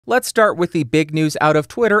Let's start with the big news out of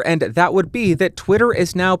Twitter, and that would be that Twitter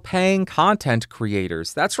is now paying content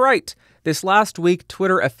creators. That's right. This last week,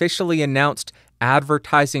 Twitter officially announced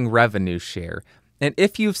advertising revenue share. And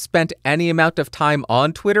if you've spent any amount of time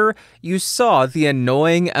on Twitter, you saw the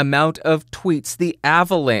annoying amount of tweets, the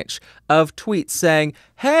avalanche of tweets saying,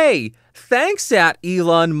 "Hey, thanks at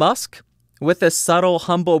Elon Musk," with a subtle,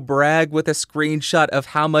 humble brag with a screenshot of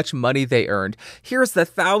how much money they earned. "Here's the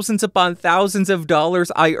thousands upon thousands of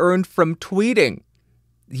dollars I earned from tweeting."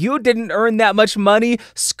 You didn't earn that much money,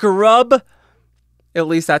 scrub. At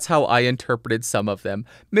least that's how I interpreted some of them.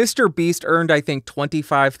 Mr. Beast earned, I think,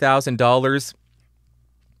 $25,000.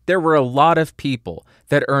 There were a lot of people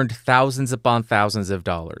that earned thousands upon thousands of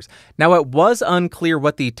dollars. Now, it was unclear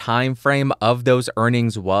what the time frame of those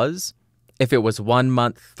earnings was. If it was 1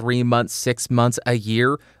 month, 3 months, 6 months, a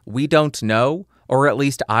year, we don't know, or at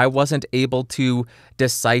least I wasn't able to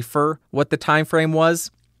decipher what the time frame was.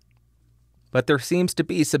 But there seems to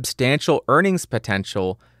be substantial earnings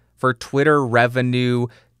potential for Twitter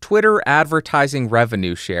advertising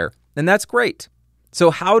revenue share, and that's great. So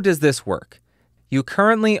how does this work? You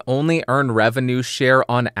currently only earn revenue share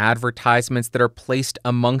on advertisements that are placed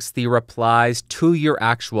amongst the replies to your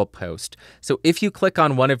actual post. So if you click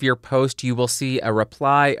on one of your posts, you will see a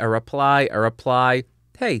reply, a reply, a reply.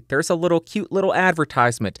 Hey, there's a cute little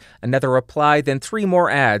advertisement. Another reply, then 3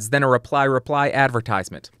 more ads, then a reply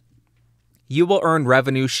advertisement. You will earn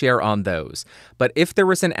revenue share on those. But if there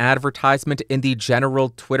was an advertisement in the general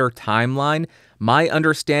Twitter timeline, my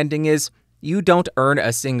understanding is you don't earn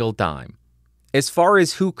a single dime. As far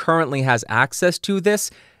as who currently has access to this,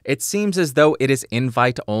 it seems as though it is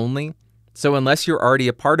invite only. So unless you're already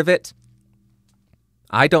a part of it,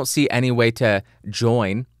 I don't see any way to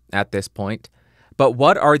join at this point. But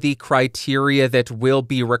what are the criteria that will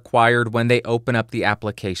be required when they open up the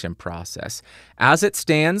application process? As it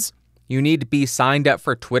stands, you need to be signed up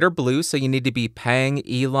for Twitter Blue, so you need to be paying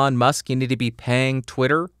Elon Musk. You need to be paying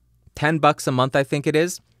Twitter $10 a month, I think it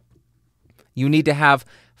is. You need to have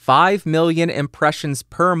 5 million impressions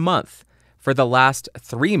per month for the last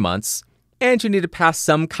 3 months, and you need to pass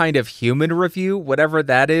some kind of human review, whatever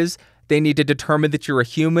that is. They need to determine that you're a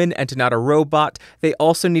human and not a robot. They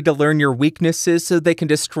also need to learn your weaknesses so they can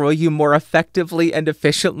destroy you more effectively and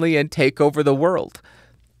efficiently and take over the world.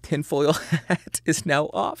 Tinfoil hat is now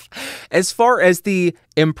off. As far as the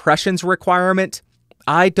impressions requirement,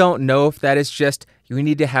 I don't know if that is just you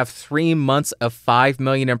need to have 3 months of 5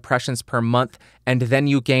 million impressions per month and then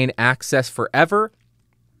you gain access forever,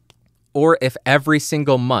 or if every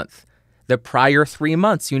single month, the prior 3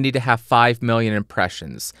 months, you need to have 5 million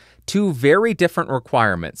impressions. 2 very different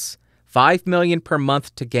requirements. 5 million per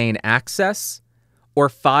month to gain access, or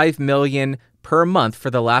 5 million per month for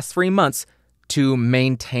the last 3 months to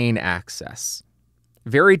maintain access.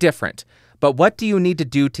 Very different. But what do you need to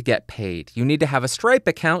do to get paid? You need to have a Stripe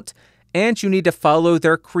account, and you need to follow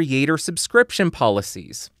their creator subscription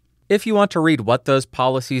policies. If you want to read what those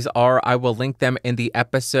policies are, I will link them in the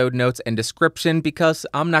episode notes and description because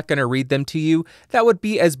I'm not going to read them to you. That would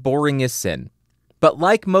be as boring as sin. But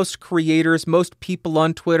like most creators, most people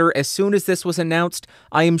on Twitter, as soon as this was announced,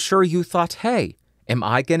 I am sure you thought, hey, am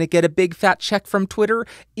I going to get a big fat check from Twitter?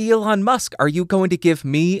 Elon Musk, are you going to give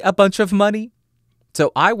me a bunch of money?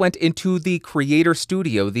 So I went into the Creator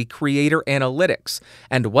Studio, the Creator Analytics,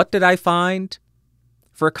 and what did I find?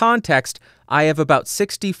 For context, I have about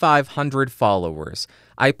 6,500 followers.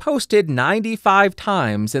 I posted 95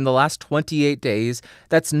 times in the last 28 days.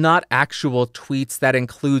 That's not actual tweets, that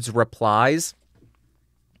includes replies.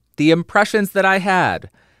 The impressions that I had,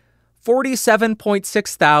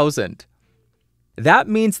 47.6 thousand. That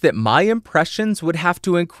means that my impressions would have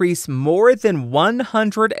to increase more than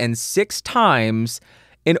 106 times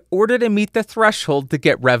in order to meet the threshold to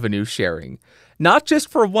get revenue sharing. Not just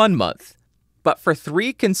for 1 month, but for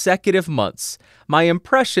 3 consecutive months. My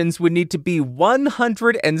impressions would need to be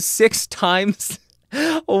 106 times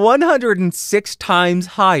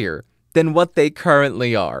higher than what they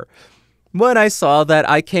currently are. When I saw that,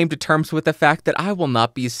 I came to terms with the fact that I will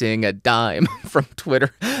not be seeing a dime from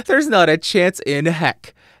Twitter. There's not a chance in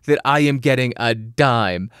heck that I am getting a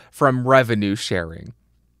dime from revenue sharing.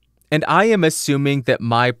 And I am assuming that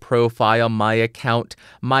my profile, my account,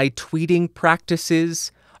 my tweeting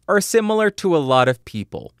practices are similar to a lot of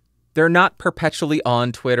people. They're not perpetually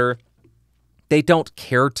on Twitter. They don't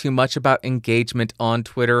care too much about engagement on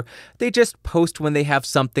Twitter. They just post when they have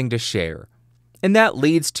something to share. And that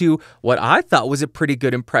leads to what I thought was a pretty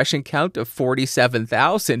good impression count of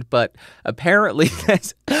 47,000, but apparently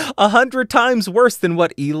that's 100 times worse than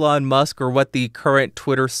what Elon Musk or what the current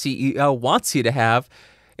Twitter CEO wants you to have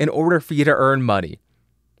in order for you to earn money.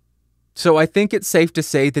 So I think it's safe to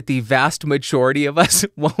say that the vast majority of us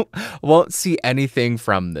won't see anything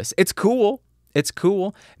from this. It's cool. It's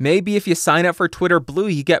cool. Maybe if you sign up for Twitter Blue,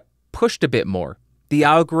 you get pushed a bit more. The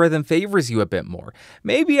algorithm favors you a bit more.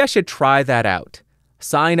 Maybe I should try that out.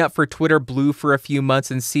 Sign up for Twitter Blue for a few months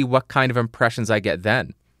and see what kind of impressions I get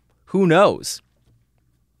then. Who knows?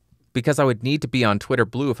 Because I would need to be on Twitter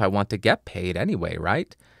Blue if I want to get paid anyway,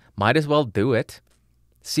 right? Might as well do it.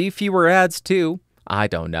 See fewer ads too. I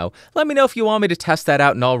don't know. Let me know if you want me to test that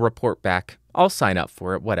out and I'll report back. I'll sign up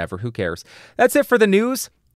for it, whatever, who cares. That's it for the news.